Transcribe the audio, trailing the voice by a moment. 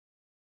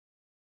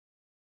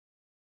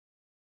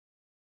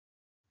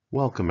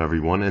Welcome,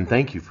 everyone, and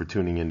thank you for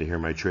tuning in to hear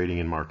my trading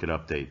and market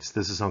updates.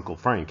 This is Uncle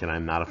Frank, and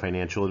I'm not a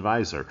financial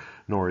advisor,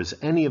 nor is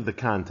any of the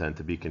content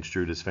to be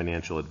construed as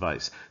financial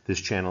advice.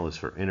 This channel is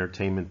for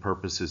entertainment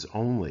purposes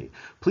only.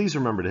 Please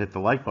remember to hit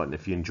the like button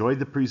if you enjoyed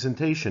the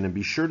presentation, and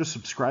be sure to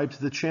subscribe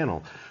to the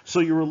channel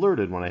so you're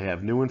alerted when I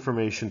have new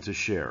information to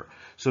share.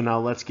 So now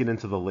let's get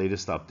into the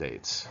latest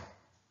updates.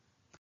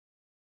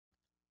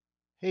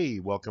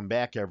 Hey, welcome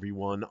back,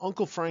 everyone.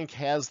 Uncle Frank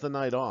has the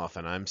night off,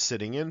 and I'm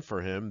sitting in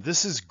for him.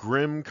 This is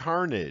Grim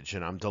Carnage,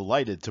 and I'm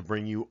delighted to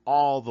bring you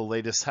all the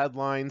latest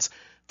headlines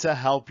to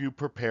help you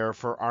prepare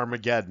for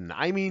Armageddon.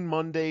 I mean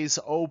Monday's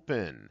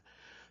open.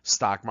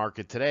 Stock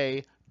market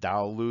today,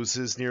 Dow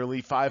loses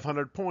nearly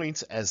 500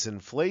 points as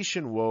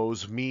inflation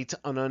woes meet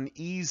an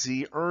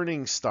uneasy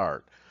earnings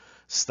start.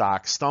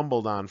 Stock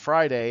stumbled on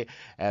Friday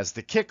as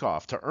the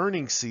kickoff to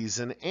earnings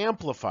season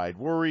amplified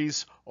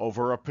worries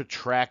over a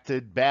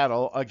protracted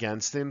battle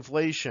against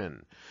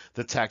inflation.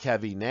 The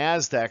tech-heavy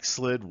Nasdaq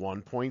slid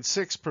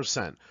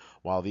 1.6%,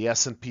 while the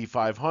S&P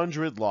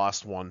 500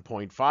 lost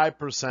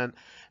 1.5%,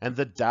 and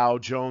the Dow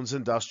Jones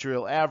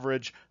Industrial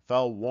Average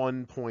fell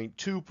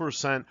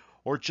 1.2%,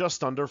 or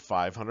just under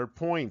 500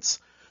 points.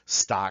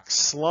 Stocks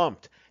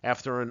slumped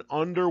after an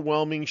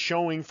underwhelming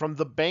showing from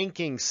the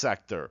banking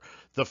sector,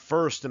 the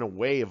first in a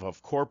wave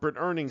of corporate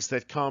earnings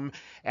that come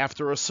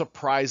after a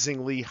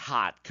surprisingly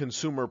hot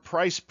consumer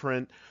price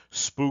print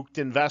spooked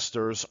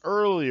investors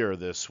earlier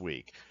this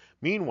week.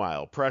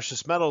 Meanwhile,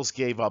 precious metals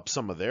gave up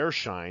some of their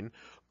shine.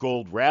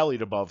 Gold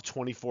rallied above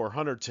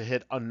 2,400 to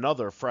hit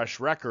another fresh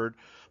record,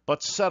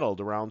 but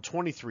settled around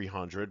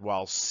 2,300,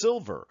 while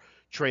silver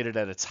traded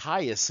at its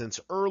highest since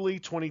early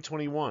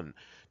 2021.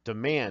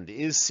 Demand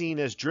is seen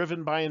as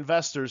driven by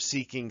investors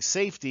seeking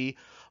safety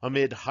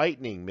amid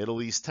heightening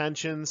Middle East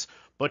tensions,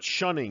 but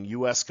shunning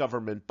U.S.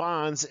 government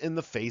bonds in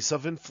the face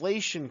of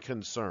inflation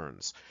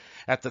concerns.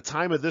 At the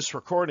time of this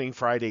recording,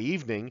 Friday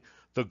evening,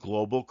 the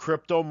global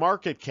crypto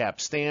market cap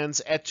stands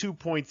at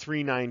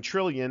 $2.39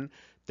 trillion,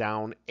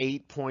 down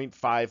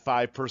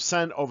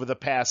 8.55% over the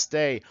past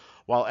day,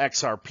 while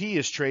XRP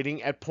is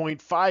trading at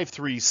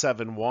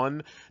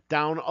 0.5371,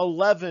 down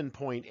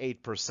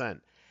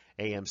 11.8%.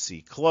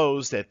 AMC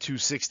closed at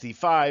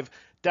 265,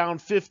 down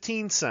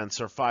 15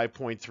 cents or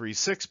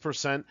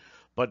 5.36%,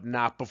 but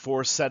not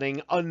before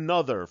setting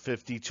another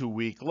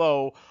 52-week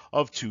low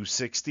of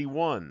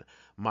 261.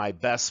 My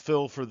best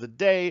fill for the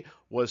day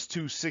was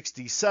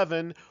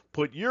 267.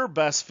 Put your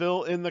best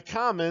fill in the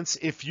comments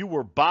if you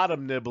were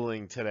bottom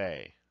nibbling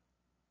today.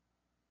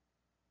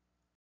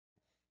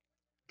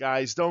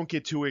 Guys, don't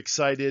get too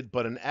excited,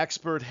 but an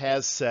expert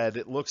has said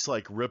it looks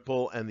like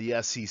Ripple and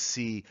the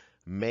SEC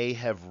may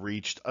have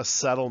reached a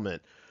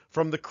settlement.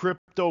 From the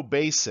crypto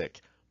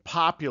basic,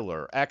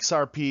 popular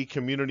XRP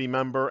community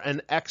member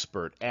and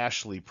expert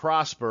Ashley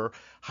Prosper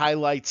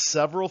highlights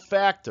several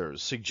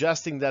factors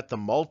suggesting that the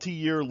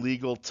multi-year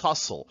legal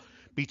tussle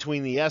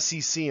between the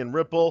SEC and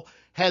Ripple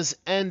has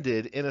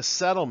ended in a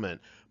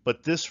settlement,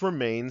 but this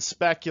remains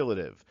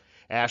speculative.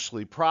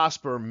 Ashley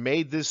Prosper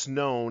made this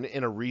known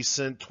in a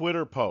recent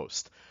Twitter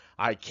post.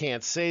 I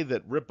can't say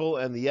that Ripple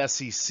and the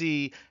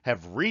SEC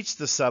have reached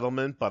the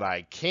settlement, but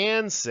I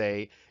can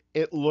say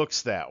it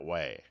looks that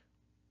way.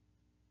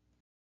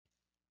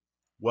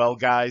 Well,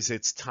 guys,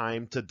 it's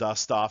time to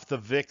dust off the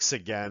VIX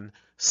again.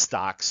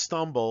 Stocks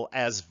stumble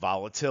as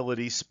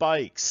volatility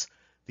spikes.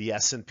 The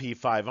S&P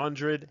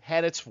 500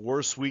 had its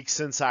worst week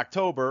since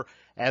October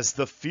as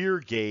the fear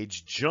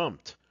gauge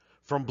jumped.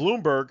 From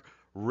Bloomberg,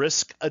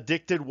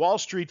 risk-addicted Wall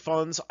Street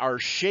funds are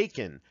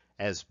shaken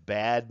as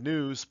bad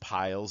news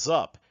piles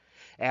up.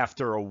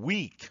 After a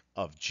week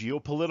of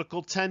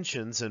geopolitical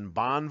tensions and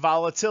bond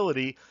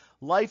volatility,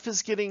 life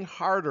is getting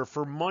harder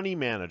for money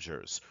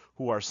managers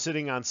who are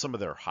sitting on some of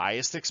their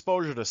highest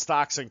exposure to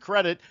stocks and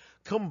credit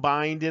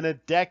combined in a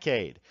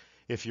decade.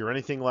 If you're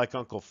anything like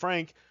Uncle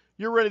Frank,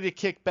 you're ready to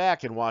kick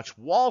back and watch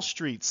Wall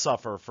Street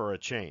suffer for a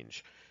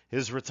change.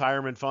 His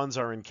retirement funds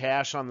are in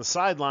cash on the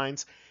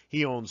sidelines.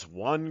 He owns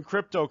one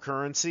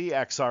cryptocurrency,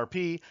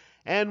 XRP,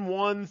 and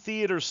one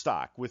theater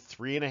stock with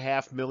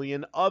 3.5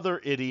 million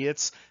other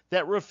idiots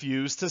that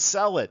refuse to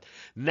sell it.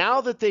 Now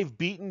that they've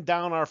beaten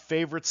down our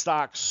favorite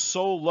stock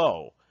so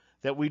low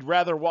that we'd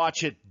rather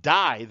watch it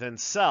die than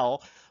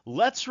sell,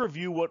 let's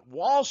review what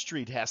Wall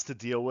Street has to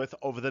deal with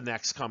over the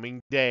next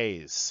coming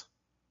days.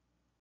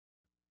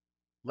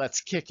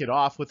 Let's kick it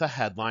off with a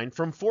headline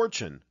from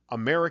Fortune.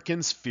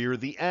 Americans fear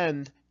the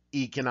end.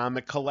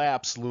 Economic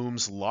collapse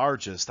looms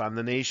largest on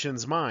the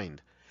nation's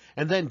mind.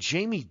 And then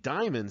Jamie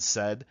Dimon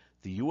said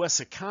the U.S.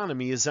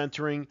 economy is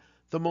entering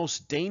the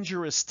most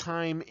dangerous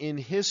time in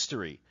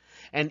history.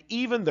 And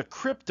even the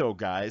crypto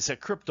guys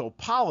at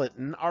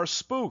Cryptopolitan are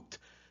spooked.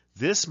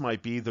 This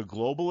might be the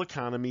global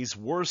economy's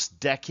worst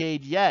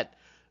decade yet.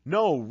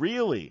 No,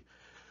 really.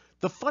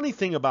 The funny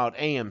thing about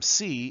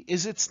AMC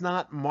is it's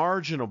not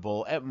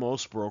marginable at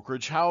most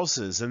brokerage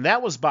houses, and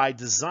that was by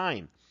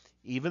design.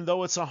 Even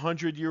though it's a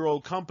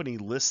 100-year-old company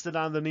listed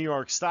on the New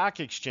York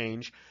Stock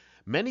Exchange,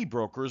 Many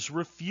brokers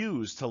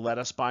refuse to let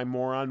us buy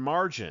more on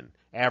margin,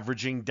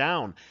 averaging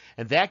down,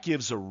 and that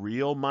gives a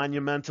real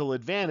monumental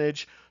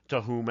advantage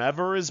to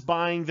whomever is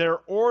buying their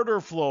order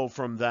flow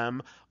from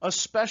them,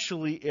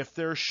 especially if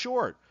they're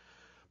short.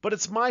 But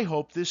it's my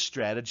hope this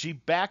strategy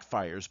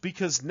backfires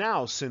because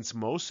now, since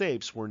most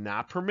apes were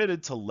not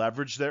permitted to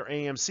leverage their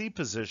AMC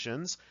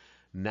positions,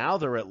 now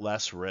they're at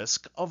less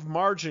risk of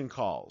margin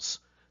calls.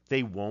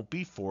 They won't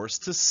be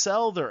forced to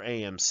sell their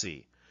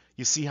AMC.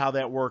 You see how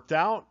that worked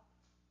out?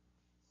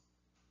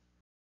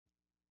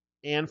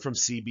 And from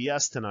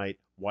CBS tonight,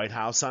 White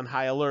House on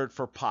high alert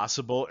for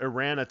possible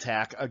Iran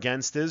attack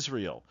against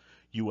Israel.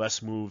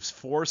 U.S. moves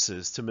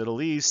forces to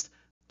Middle East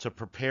to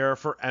prepare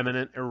for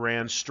imminent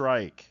Iran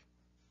strike.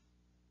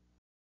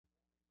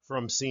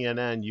 From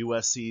CNN,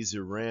 U.S. sees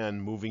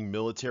Iran moving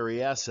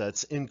military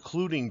assets,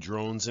 including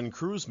drones and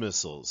cruise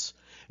missiles.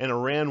 And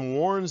Iran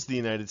warns the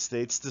United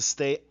States to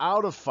stay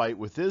out of fight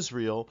with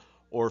Israel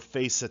or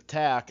face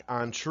attack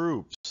on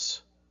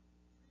troops.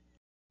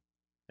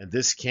 And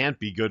this can't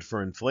be good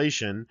for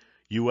inflation.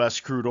 U.S.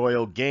 crude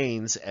oil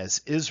gains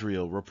as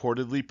Israel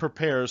reportedly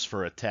prepares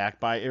for attack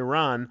by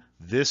Iran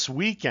this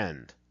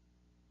weekend.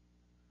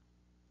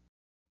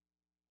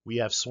 We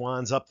have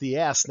swans up the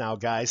ass now,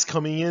 guys,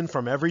 coming in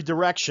from every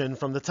direction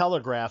from the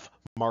Telegraph.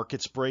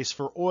 Markets brace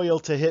for oil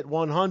to hit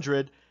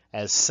 100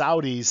 as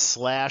Saudis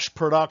slash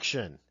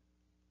production.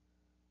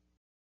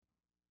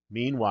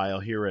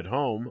 Meanwhile, here at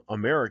home,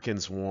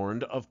 Americans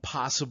warned of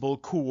possible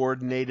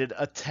coordinated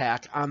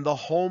attack on the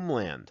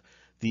homeland.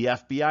 The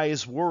FBI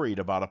is worried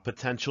about a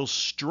potential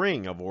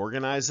string of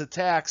organized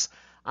attacks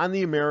on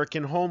the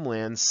American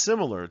homeland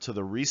similar to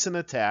the recent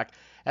attack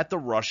at the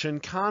Russian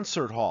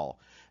concert hall.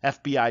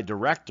 FBI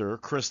Director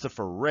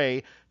Christopher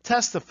Wray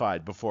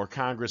testified before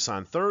Congress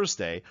on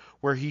Thursday,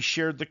 where he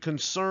shared the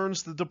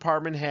concerns the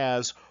department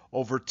has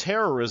over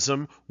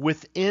terrorism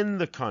within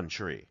the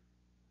country.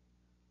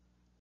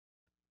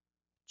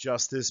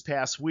 Just this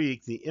past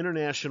week, the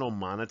International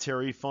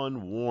Monetary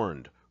Fund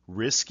warned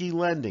risky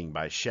lending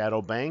by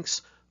shadow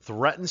banks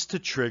threatens to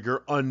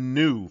trigger a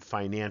new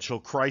financial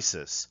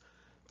crisis.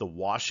 The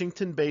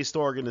Washington-based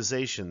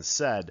organization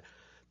said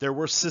there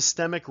were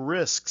systemic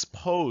risks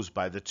posed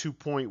by the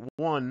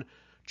 $2.1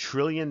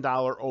 trillion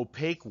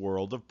opaque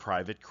world of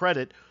private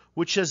credit,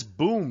 which has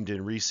boomed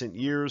in recent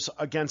years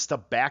against a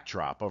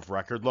backdrop of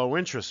record low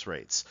interest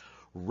rates.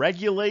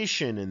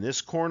 Regulation in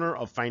this corner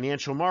of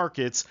financial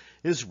markets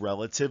is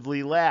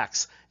relatively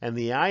lax, and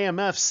the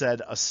IMF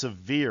said a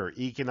severe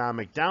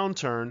economic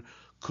downturn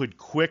could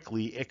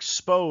quickly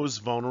expose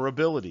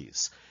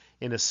vulnerabilities.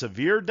 In a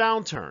severe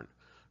downturn,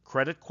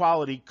 credit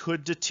quality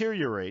could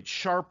deteriorate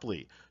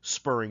sharply,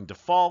 spurring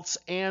defaults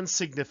and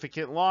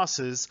significant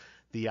losses,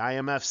 the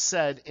IMF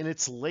said in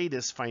its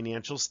latest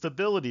financial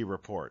stability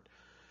report.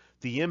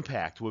 The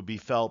impact would be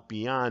felt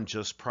beyond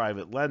just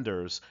private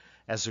lenders,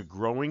 as a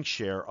growing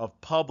share of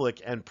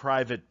public and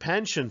private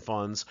pension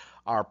funds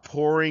are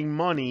pouring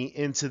money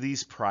into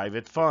these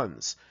private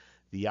funds.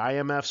 The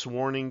IMF's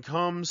warning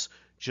comes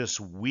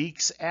just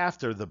weeks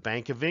after the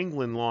Bank of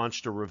England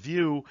launched a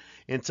review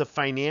into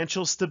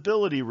financial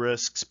stability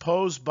risks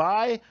posed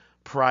by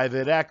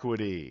private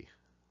equity.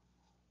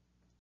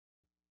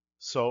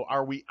 So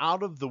are we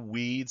out of the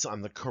weeds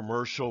on the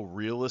commercial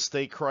real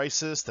estate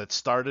crisis that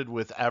started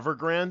with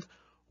Evergrande?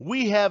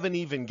 We haven't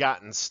even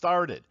gotten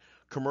started.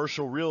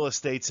 Commercial real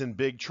estate's in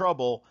big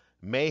trouble,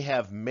 may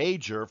have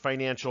major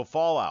financial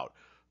fallout.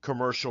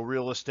 Commercial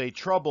real estate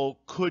trouble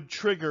could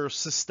trigger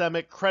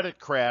systemic credit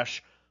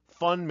crash,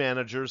 fund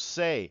managers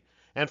say.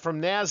 And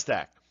from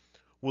NASDAQ,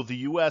 will the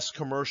U.S.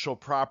 commercial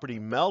property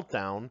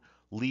meltdown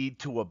lead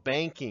to a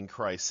banking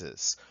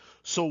crisis?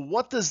 So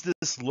what does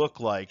this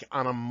look like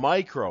on a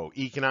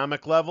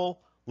microeconomic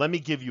level? Let me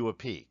give you a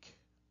peek.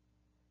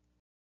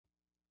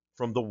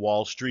 From the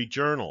Wall Street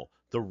Journal,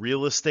 the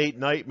real estate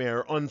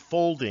nightmare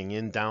unfolding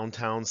in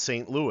downtown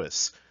St.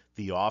 Louis.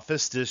 The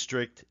office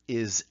district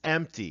is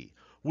empty,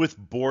 with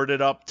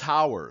boarded-up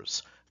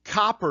towers,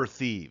 copper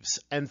thieves,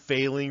 and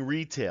failing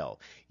retail.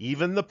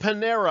 Even the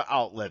Panera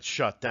outlet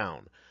shut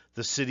down.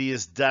 The city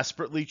is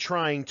desperately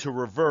trying to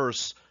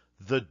reverse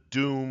the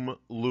doom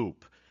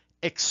loop.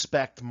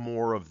 Expect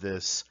more of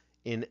this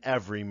in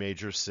every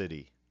major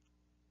city.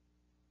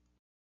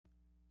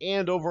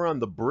 And over on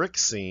the BRICS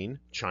scene,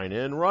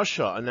 China and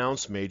Russia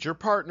announced major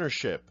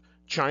partnership.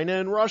 China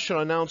and Russia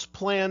announced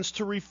plans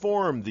to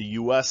reform the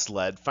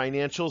U.S.-led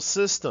financial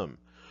system.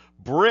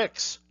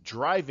 BRICS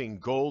driving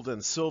gold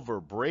and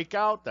silver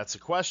breakout? That's a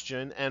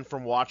question. And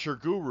from Watcher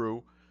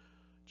Guru,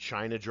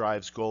 China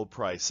drives gold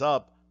price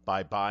up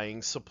by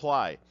buying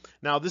supply.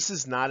 Now, this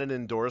is not an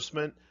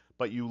endorsement,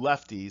 but you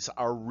lefties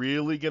are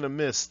really going to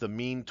miss the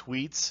mean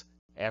tweets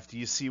after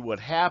you see what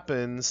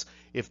happens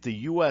if the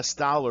U.S.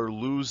 dollar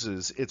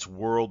loses its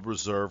world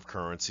reserve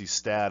currency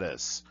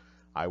status.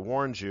 I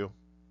warned you.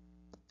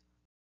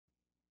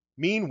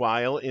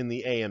 Meanwhile, in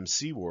the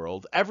AMC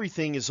world,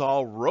 everything is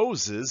all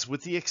roses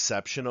with the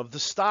exception of the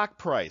stock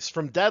price.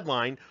 From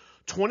Deadline,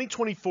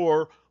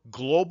 2024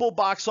 global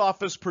box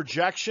office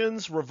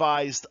projections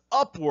revised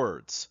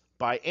upwards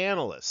by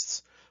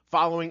analysts.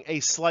 Following a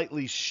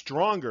slightly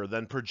stronger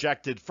than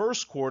projected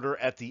first quarter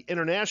at the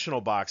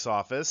international box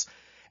office,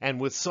 and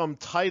with some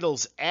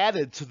titles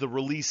added to the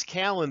release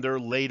calendar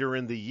later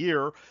in the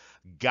year,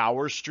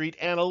 Gower Street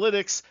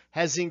Analytics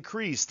has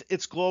increased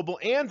its global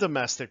and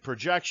domestic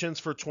projections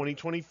for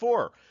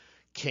 2024.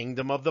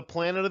 Kingdom of the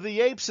Planet of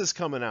the Apes is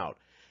coming out.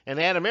 And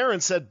Adam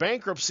Aron said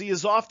bankruptcy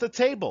is off the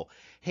table.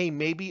 Hey,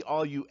 maybe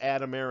all you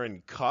Adam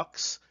Aron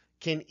cucks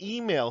can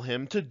email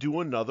him to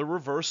do another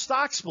reverse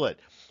stock split.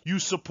 You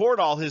support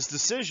all his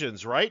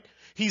decisions, right?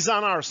 He's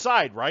on our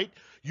side, right?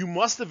 You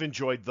must have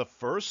enjoyed the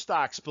first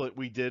stock split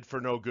we did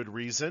for no good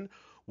reason.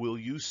 Will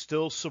you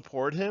still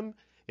support him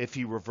if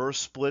he reverse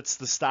splits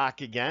the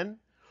stock again?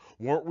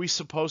 Weren't we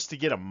supposed to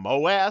get a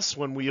MOAS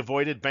when we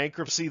avoided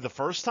bankruptcy the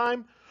first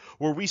time?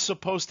 Were we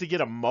supposed to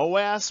get a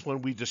MOAS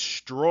when we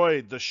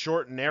destroyed the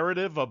short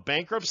narrative of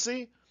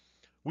bankruptcy?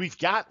 We've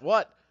got,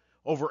 what,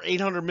 over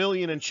 $800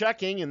 million in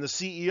checking, and the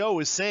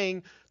CEO is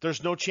saying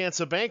there's no chance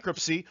of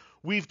bankruptcy.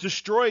 We've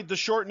destroyed the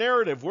short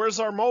narrative. Where's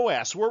our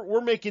MOAS?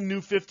 We're making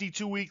new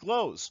 52-week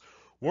lows.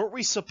 Weren't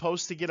we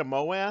supposed to get a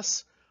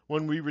MOAS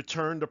when we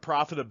returned to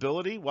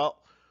profitability? Well,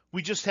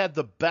 we just had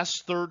the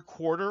best third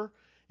quarter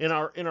in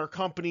our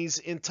company's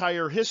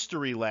entire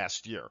history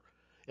last year,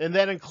 and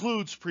that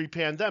includes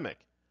pre-pandemic.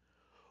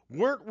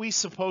 Weren't we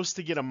supposed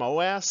to get a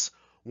MOAS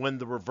when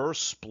the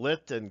reverse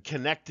split and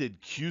connected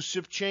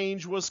CUSIP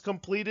change was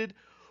completed?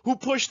 Who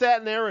pushed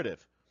that narrative?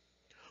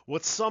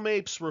 What some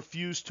apes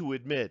refuse to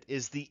admit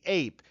is the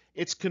ape,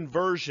 its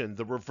conversion,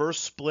 the reverse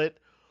split,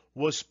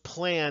 was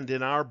planned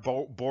in our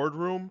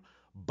boardroom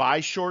by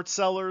short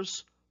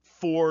sellers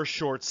for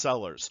short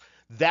sellers.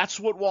 That's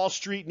what Wall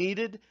Street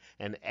needed,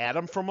 and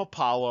Adam from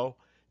Apollo,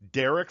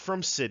 Derek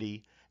from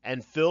Citi,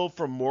 and Phil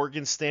from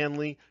Morgan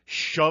Stanley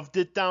shoved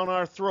it down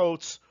our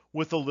throats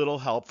with a little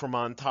help from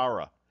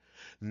Antara.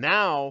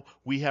 Now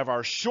we have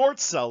our short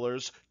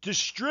sellers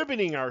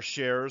distributing our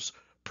shares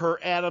per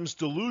Adam's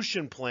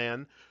dilution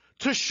plan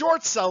to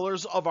short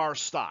sellers of our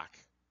stock.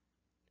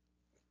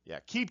 Yeah,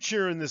 keep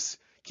cheering this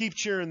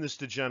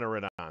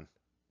degenerate on.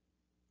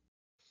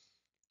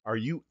 Are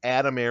you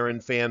Adam Aron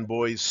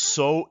fanboys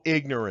so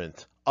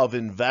ignorant of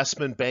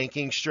investment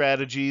banking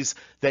strategies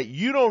that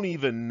you don't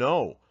even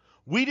know?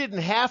 We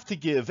didn't have to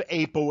give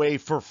ape away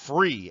for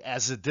free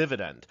as a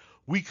dividend.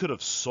 We could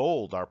have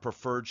sold our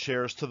preferred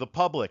shares to the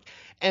public,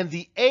 and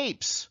the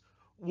apes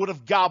would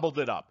have gobbled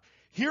it up.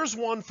 Here's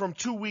one from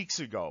 2 weeks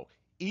ago.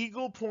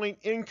 Eagle Point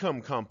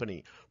Income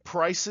Company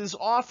prices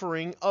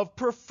offering of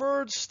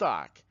preferred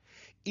stock.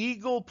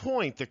 Eagle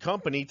Point, the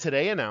company,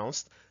 today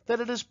announced that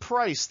it has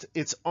priced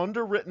its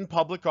underwritten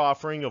public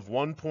offering of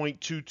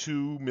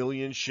 1.22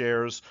 million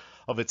shares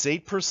of its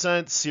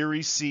 8%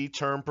 Series C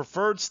term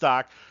preferred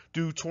stock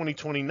due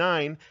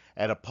 2029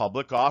 at a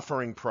public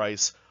offering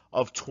price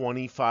of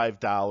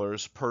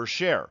 $25 per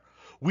share.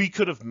 We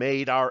could have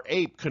made our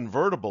ape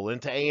convertible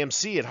into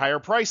AMC at higher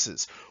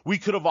prices. We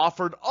could have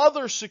offered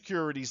other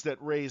securities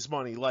that raise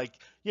money like,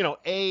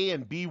 A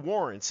and B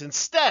warrants.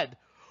 Instead,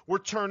 we're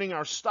turning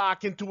our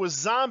stock into a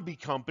zombie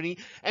company,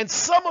 and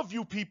some of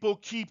you people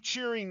keep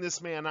cheering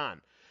this man on.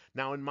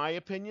 Now, in my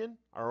opinion,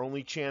 our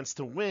only chance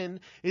to win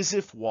is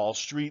if Wall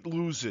Street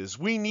loses.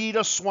 We need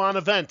a Swan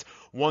event,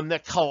 one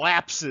that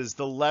collapses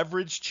the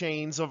leverage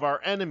chains of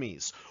our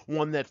enemies,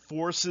 one that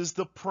forces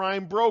the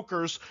prime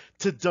brokers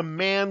to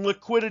demand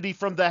liquidity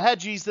from the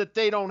hedgies that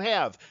they don't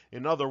have.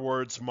 In other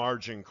words,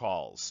 margin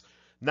calls.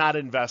 Not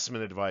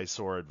investment advice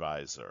or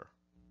advisor.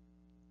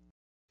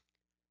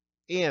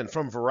 And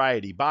from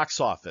Variety Box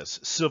Office,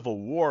 Civil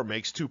War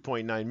makes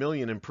 $2.9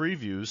 million in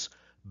previews.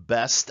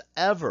 Best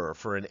ever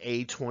for an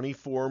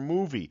A24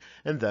 movie.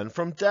 And then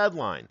from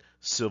Deadline,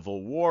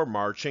 Civil War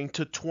marching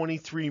to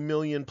 23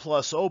 million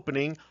plus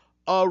opening,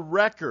 a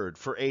record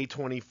for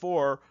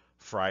A24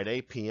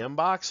 Friday PM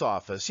box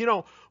office.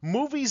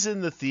 Movies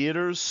in the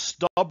theaters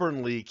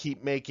stubbornly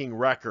keep making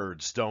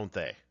records, don't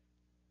they?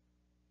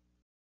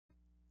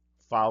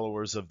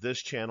 Followers of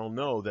this channel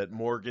know that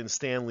Morgan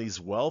Stanley's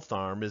wealth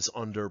arm is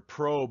under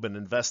probe and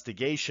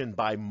investigation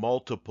by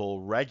multiple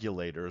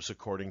regulators,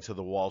 according to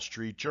the Wall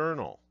Street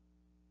Journal.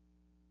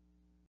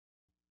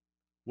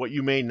 What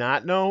you may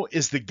not know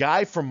is the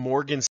guy from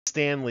Morgan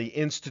Stanley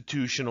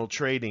Institutional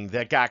Trading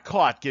that got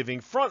caught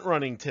giving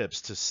front-running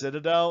tips to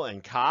Citadel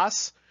and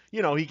Koss.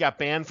 He got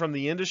banned from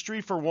the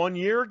industry for 1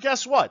 year.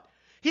 Guess what?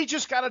 He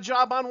just got a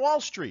job on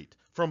Wall Street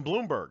from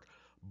Bloomberg.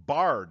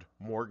 Bard,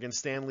 Morgan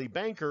Stanley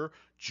banker,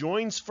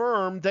 joins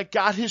firm that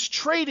got his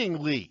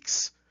trading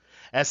leaks.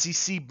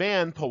 SEC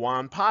banned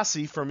Pawan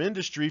Passi from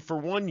industry for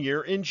 1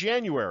 year in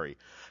January.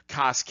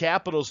 Koss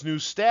Capital's new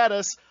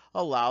status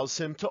allows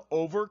him to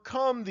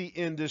overcome the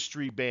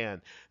industry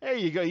ban. There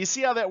you go. You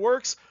see how that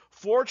works?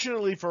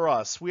 Fortunately for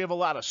us, we have a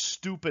lot of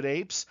stupid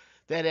apes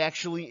that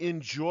actually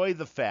enjoy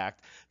the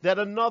fact that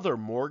another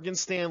Morgan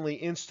Stanley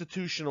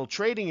institutional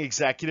trading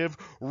executive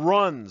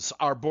runs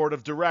our board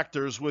of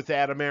directors with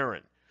Adam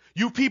Aron.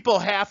 You people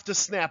have to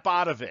snap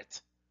out of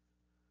it.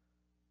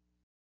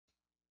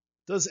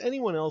 Does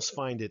anyone else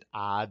find it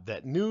odd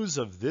that news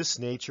of this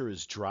nature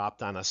is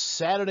dropped on a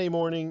Saturday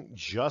morning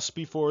just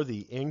before the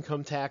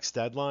income tax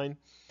deadline?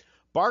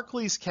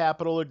 Barclays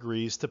Capital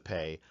agrees to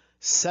pay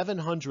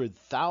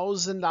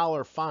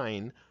 $700,000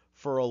 fine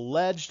for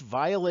alleged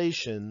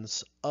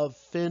violations of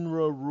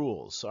FINRA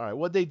rules. All right,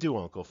 what'd they do,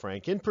 Uncle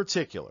Frank? In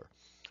particular,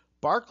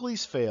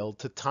 Barclays failed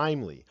to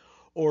timely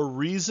or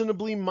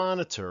reasonably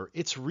monitor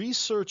its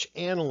research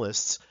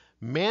analysts'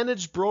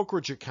 managed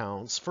brokerage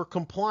accounts for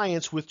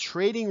compliance with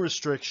trading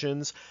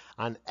restrictions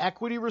on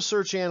equity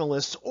research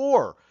analysts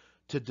or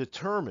to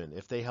determine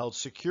if they held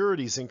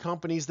securities in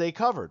companies they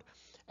covered.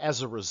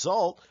 As a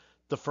result,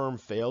 the firm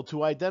failed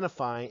to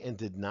identify and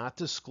did not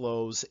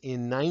disclose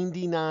in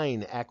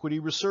 99 equity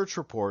research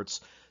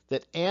reports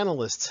that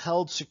analysts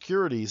held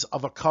securities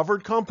of a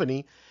covered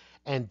company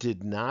and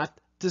did not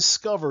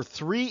discover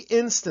 3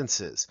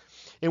 instances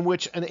in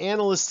which an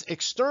analyst's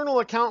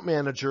external account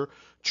manager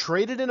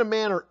traded in a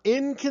manner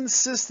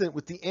inconsistent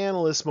with the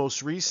analyst's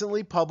most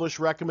recently published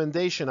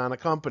recommendation on a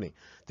company.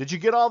 Did you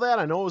get all that?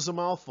 I know it was a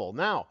mouthful.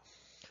 Now,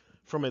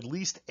 from at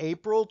least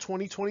April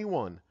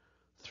 2021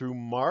 through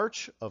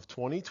March of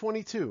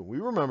 2022, we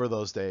remember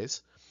those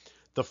days,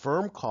 the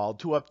firm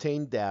called to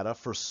obtain data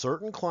for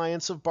certain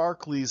clients of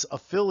Barclays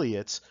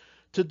affiliates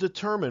to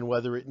determine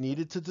whether it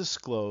needed to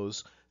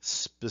disclose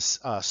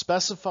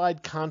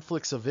specified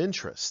conflicts of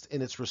interest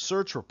in its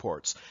research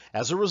reports.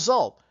 As a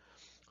result,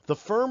 the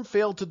firm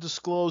failed to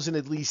disclose in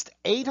at least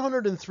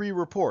 803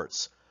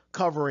 reports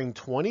covering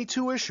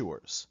 22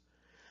 issuers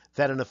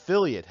that an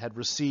affiliate had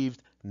received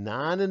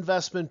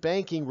non-investment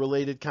banking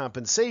related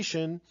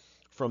compensation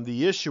from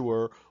the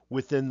issuer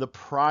within the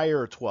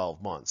prior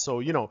 12 months. So,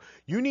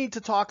 you need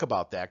to talk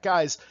about that.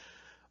 Guys,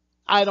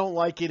 I don't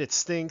like it. It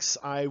stinks.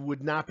 I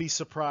would not be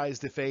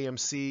surprised if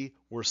AMC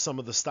were some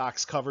of the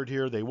stocks covered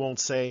here. They won't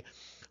say.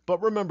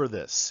 But remember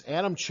this.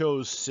 Adam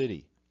chose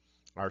Citi,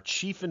 our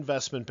chief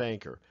investment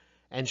banker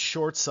and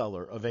short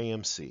seller of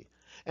AMC,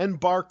 and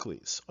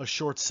Barclays, a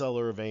short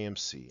seller of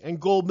AMC, and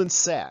Goldman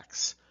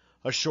Sachs,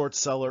 a short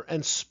seller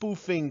and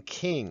spoofing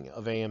king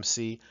of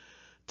AMC,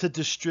 to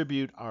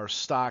distribute our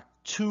stock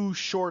to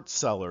short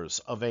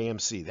sellers of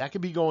AMC. That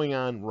could be going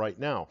on right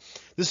now.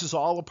 This is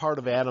all a part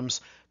of Adam's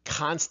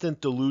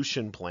constant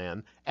dilution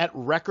plan at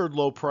record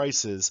low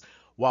prices,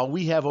 while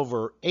we have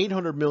over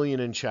 $800 million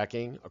in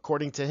checking,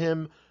 according to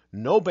him,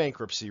 no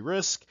bankruptcy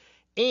risk,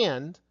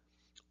 and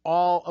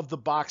all of the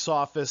box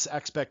office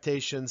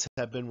expectations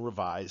have been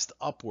revised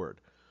upward.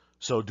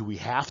 So do we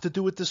have to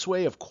do it this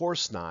way? Of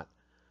course not.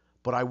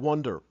 But I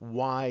wonder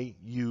why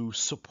you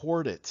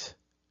support it.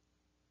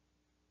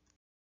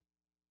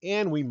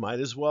 And we might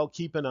as well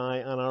keep an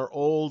eye on our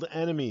old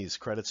enemies,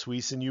 Credit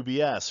Suisse and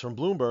UBS. From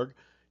Bloomberg,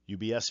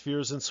 UBS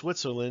fears in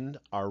Switzerland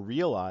are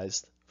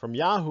realized. From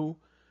Yahoo,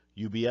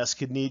 UBS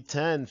could need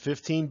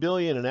 15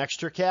 billion in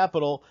extra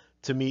capital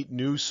to meet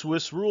new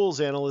Swiss rules,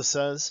 analyst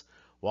says.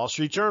 Wall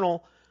Street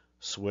Journal,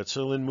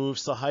 Switzerland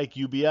moves to hike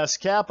UBS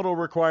capital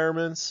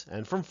requirements.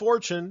 And from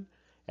Fortune,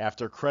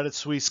 after Credit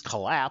Suisse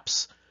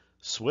collapse,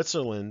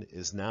 Switzerland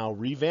is now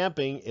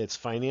revamping its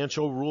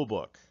financial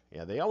rulebook.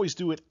 Yeah, they always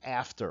do it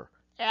after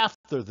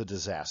the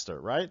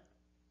disaster, right?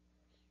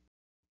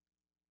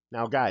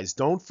 Now, guys,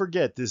 don't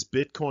forget this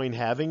Bitcoin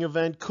halving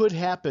event could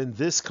happen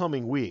this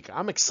coming week.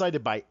 I'm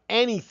excited by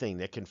anything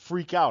that can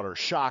freak out or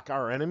shock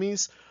our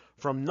enemies.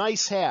 From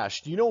Nice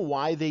Hash, do you know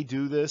why they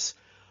do this?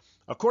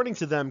 According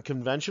to them,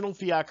 conventional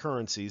fiat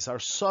currencies are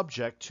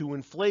subject to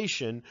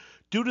inflation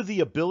due to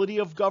the ability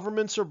of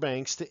governments or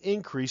banks to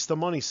increase the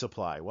money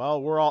supply.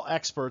 Well, we're all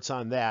experts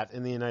on that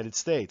in the United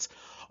States.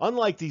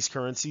 Unlike these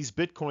currencies,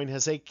 Bitcoin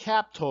has a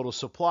capped total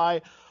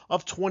supply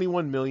of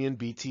 21 million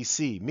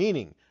BTC,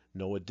 meaning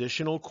no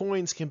additional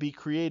coins can be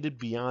created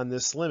beyond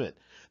this limit.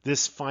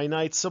 This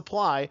finite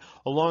supply,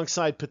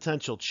 alongside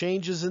potential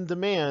changes in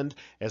demand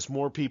as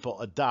more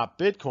people adopt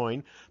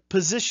Bitcoin,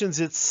 positions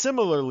it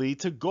similarly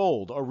to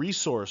gold, a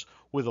resource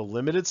with a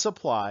limited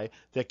supply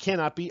that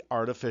cannot be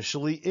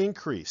artificially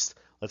increased.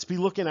 Let's be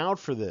looking out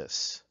for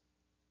this.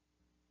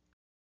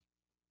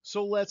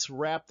 So let's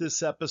wrap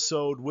this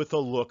episode with a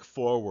look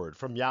forward.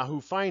 From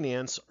Yahoo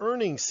Finance,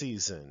 earnings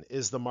season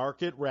is the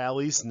market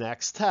rally's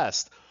next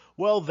test.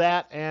 Well,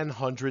 that and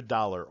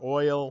 $100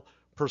 oil,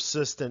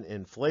 persistent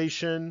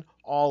inflation,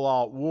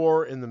 all-out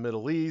war in the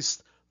Middle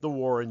East, the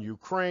war in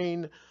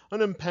Ukraine,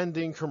 an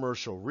impending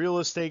commercial real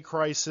estate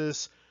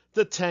crisis,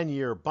 the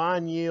 10-year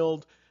bond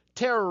yield,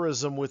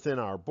 terrorism within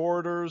our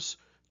borders,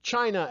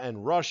 China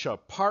and Russia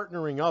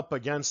partnering up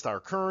against our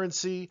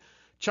currency,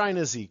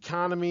 China's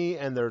economy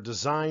and their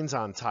designs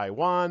on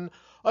Taiwan,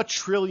 a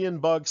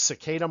trillion-bug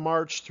cicada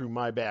march through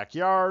my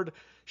backyard,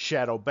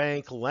 shadow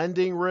bank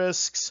lending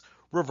risks,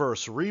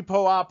 reverse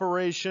repo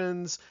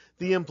operations,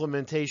 the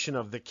implementation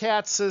of the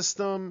CAT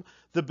system,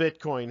 the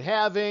Bitcoin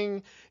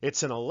halving,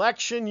 it's an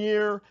election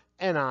year,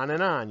 and on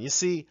and on. You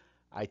see,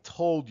 I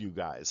told you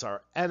guys,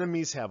 our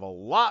enemies have a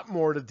lot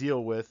more to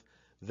deal with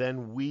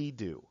than we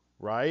do.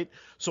 right?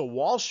 So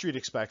Wall Street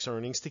expects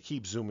earnings to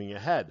keep zooming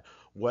ahead.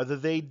 Whether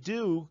they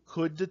do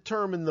could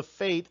determine the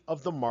fate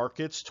of the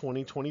market's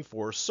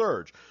 2024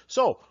 surge.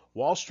 So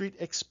Wall Street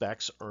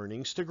expects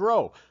earnings to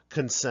grow.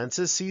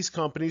 Consensus sees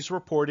companies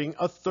reporting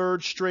a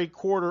third straight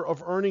quarter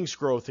of earnings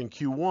growth in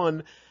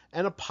Q1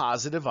 and a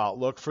positive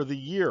outlook for the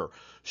year.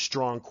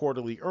 Strong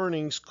quarterly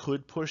earnings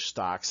could push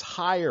stocks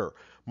higher.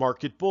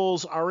 Market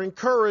bulls are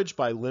encouraged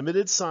by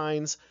limited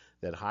signs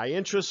that high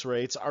interest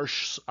rates are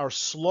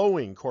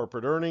slowing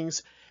corporate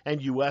earnings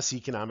and U.S.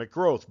 economic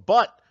growth,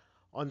 but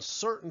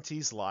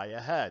uncertainties lie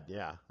ahead.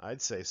 Yeah,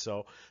 I'd say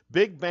so.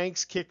 Big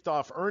banks kicked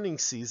off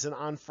earnings season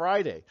on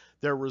Friday.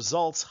 Their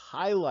results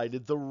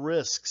highlighted the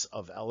risks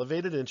of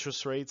elevated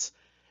interest rates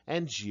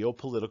and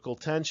geopolitical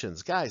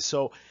tensions. Guys,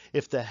 so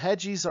if the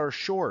hedgies are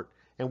short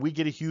and we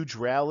get a huge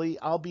rally,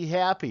 I'll be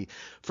happy.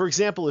 For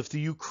example, if the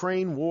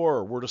Ukraine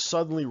war were to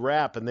suddenly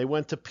wrap and they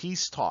went to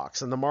peace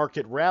talks and the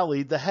market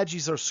rallied, the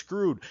hedgies are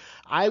screwed.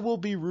 I will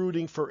be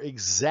rooting for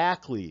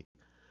exactly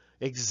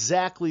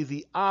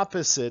the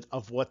opposite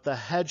of what the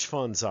hedge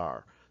funds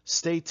are.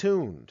 Stay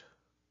tuned.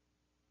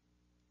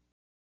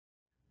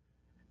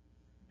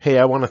 Hey,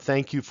 I want to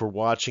thank you for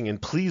watching,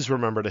 and please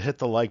remember to hit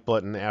the like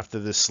button after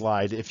this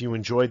slide if you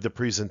enjoyed the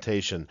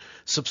presentation.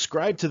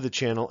 Subscribe to the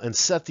channel and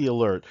set the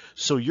alert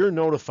so you're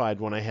notified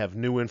when I have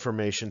new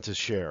information to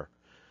share.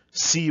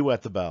 See you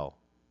at the bell.